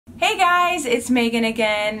Hey guys, it's Megan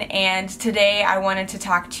again, and today I wanted to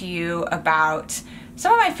talk to you about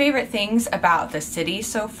some of my favorite things about the city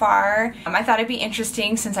so far. I thought it'd be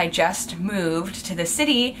interesting since I just moved to the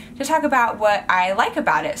city to talk about what I like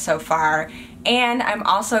about it so far. And I'm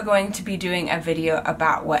also going to be doing a video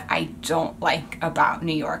about what I don't like about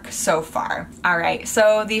New York so far. Alright,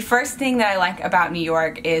 so the first thing that I like about New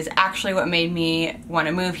York is actually what made me want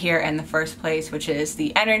to move here in the first place, which is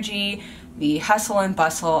the energy, the hustle and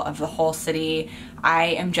bustle of the whole city. I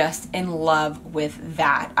am just in love with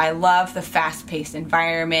that. I love the fast-paced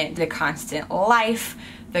environment, the constant life,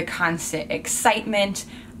 the constant excitement.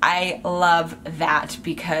 I love that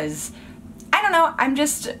because I don't know, I'm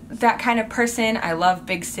just that kind of person. I love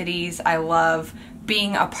big cities. I love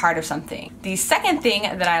being a part of something. The second thing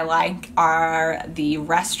that I like are the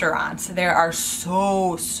restaurants. There are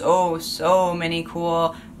so many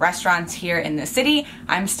cool restaurants here in the city.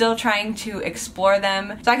 I'm still trying to explore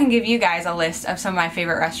them, so I can give you guys a list of some of my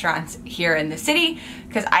favorite restaurants here in the city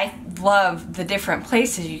because I love the different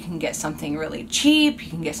places. You can get something really cheap, you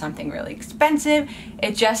can get something really expensive.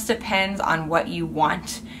 It just depends on what you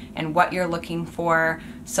want and what you're looking for.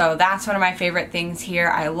 So that's one of my favorite things here.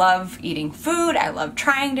 I love eating food, I love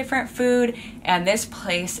trying different food, and this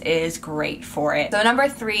place is great for it. So number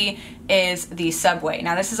 3 is the subway.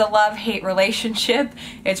 Now this is a love-hate relationship.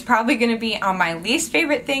 It's probably gonna be on my least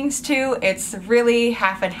favorite things too. It's really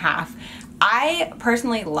half and half. I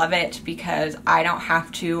personally love it because I don't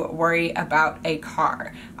have to worry about a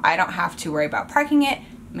car. I don't have to worry about parking it,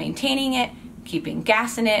 maintaining it, keeping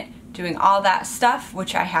gas in it, doing all that stuff,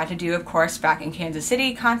 which I had to do, of course, back in Kansas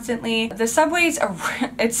City constantly. The subways are,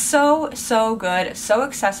 it's so good, so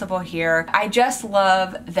accessible here. I just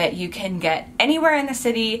love that you can get anywhere in the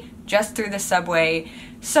city just through the subway.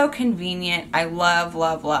 So convenient. I love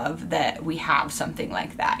that we have something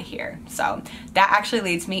like that here. So that actually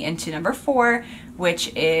leads me into number 4,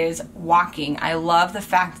 which is walking. I love the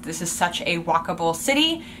fact that this is such a walkable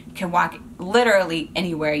city. You can walk literally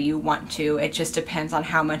anywhere you want to. It just depends on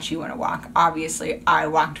how much you want to walk. Obviously, I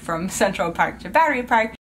walked from Central Park to Battery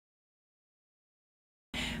Park,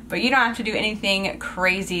 but you don't have to do anything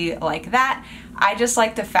crazy like that. I just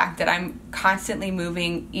like the fact that I'm constantly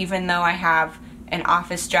moving. Even though I have an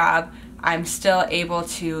office job, I'm still able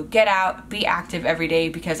to get out, be active every day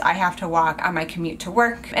because I have to walk on my commute to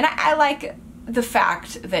work. And I like the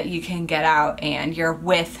fact that you can get out and you're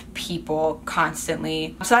with people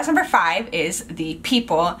constantly. So that's number 5, is the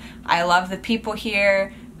people. I love the people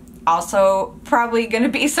here. Also probably gonna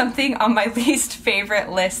be something on my least favorite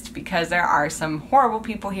list because there are some horrible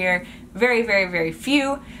people here. Very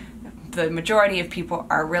few. The majority of people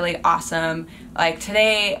are really awesome. Like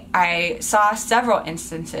today, I saw several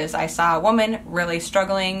instances. I saw a woman really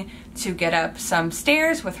struggling to get up some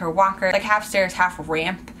stairs with her walker, like half stairs, half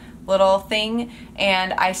ramp little thing,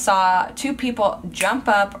 and I saw 2 people jump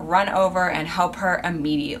up, run over, and help her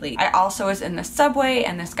immediately. I also was in the subway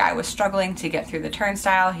and this guy was struggling to get through the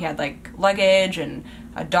turnstile. He had like luggage and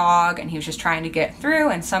a dog and he was just trying to get through,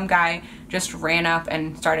 and some guy just ran up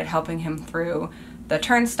and started helping him through the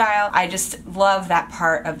turnstile. I just love that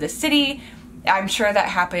part of the city. I'm sure that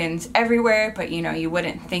happens everywhere, but you know, you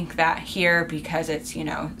wouldn't think that here because it's, you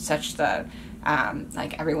know, such the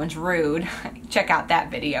like everyone's rude. Check out that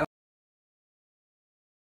video.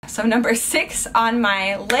 So number 6 on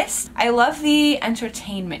my list, I love the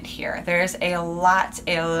entertainment here. There's a lot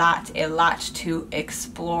to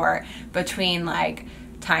explore between like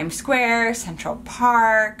Times Square, Central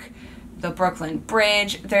Park, the Brooklyn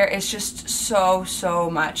Bridge. There is just so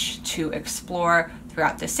much to explore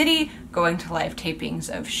throughout the city, going to live tapings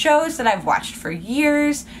of shows that I've watched for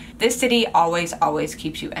years. This city always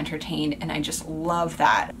keeps you entertained, and I just love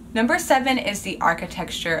that. Number 7 is the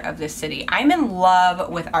architecture of the city. I'm in love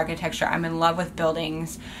with architecture. I'm in love with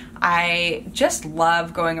buildings. I just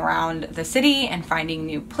love going around the city and finding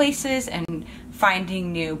new places and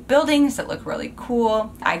finding new buildings that look really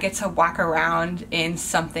cool. I get to walk around in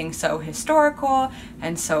something so historical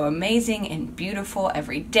and so amazing and beautiful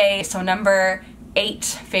every day. So number 8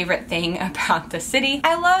 favorite thing about the city,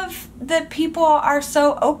 I love that people are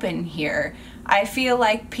so open here. I feel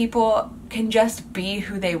like people can just be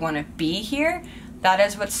who they want to be here. That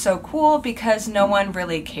is what's so cool because no one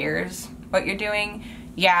really cares what you're doing.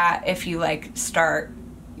 Yeah, if you like start,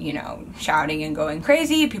 you know, shouting and going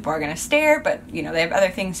crazy, people are gonna stare, but you know, they have other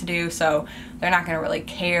things to do, so they're not gonna really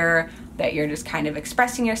care that you're just kind of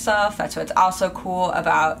expressing yourself. That's what's also cool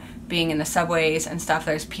about being in the subways and stuff.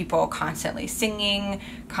 There's people constantly singing,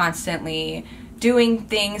 constantly doing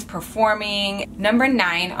things, performing. Number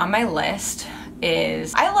 9 on my list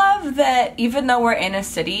is I love that even though we're in a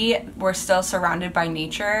city, we're still surrounded by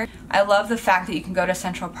nature. I love the fact that you can go to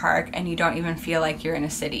Central Park and you don't even feel like you're in a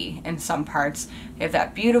city in some parts. You have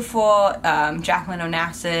that beautiful Jacqueline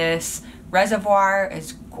Onassis Reservoir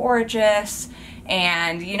is gorgeous.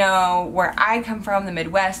 And you know, where I come from, the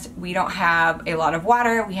Midwest, we don't have a lot of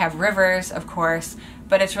water. We have rivers, of course,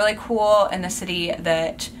 but it's really cool in the city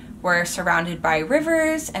that we're surrounded by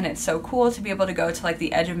rivers, and it's so cool to be able to go to like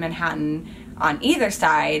the edge of Manhattan on either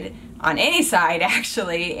side, on any side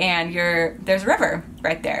actually, and there's a river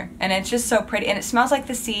right there. And it's just so pretty, and it smells like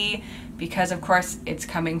the sea because of course it's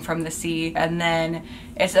coming from the sea. And then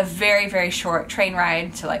it's a very, very short train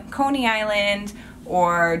ride to like Coney Island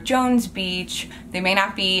or Jones Beach. They may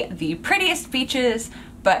not be the prettiest beaches,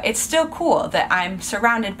 but it's still cool that I'm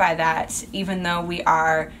surrounded by that, even though we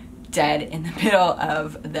are dead in the middle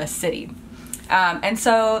of the city. And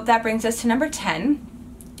so that brings us to number 10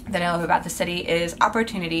 that I love about the city is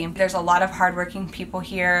opportunity. There's a lot of hardworking people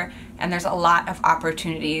here, and there's a lot of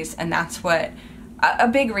opportunities, and that's what a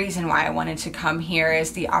big reason why I wanted to come here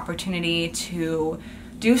is the opportunity to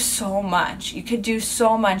do so much. You could do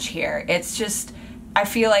so much here. It's just, I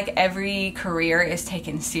feel like every career is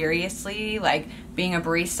taken seriously, like being a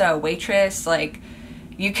barista, a waitress, like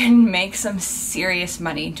you can make some serious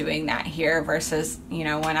money doing that here versus, you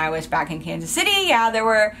know, when I was back in Kansas City, yeah, there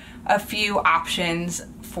were a few options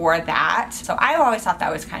for that. So I always thought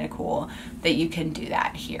that was kind of cool that you can do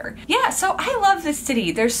that here. Yeah, so I love this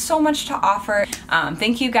city. There's so much to offer.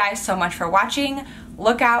 Thank you guys so much for watching.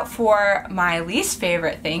 Look out for my least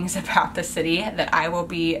favorite things about the city that I will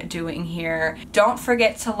be doing here. Don't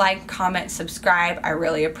forget to like, comment, subscribe. I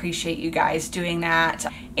really appreciate you guys doing that.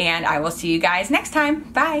 And I will see you guys next time.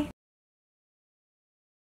 Bye.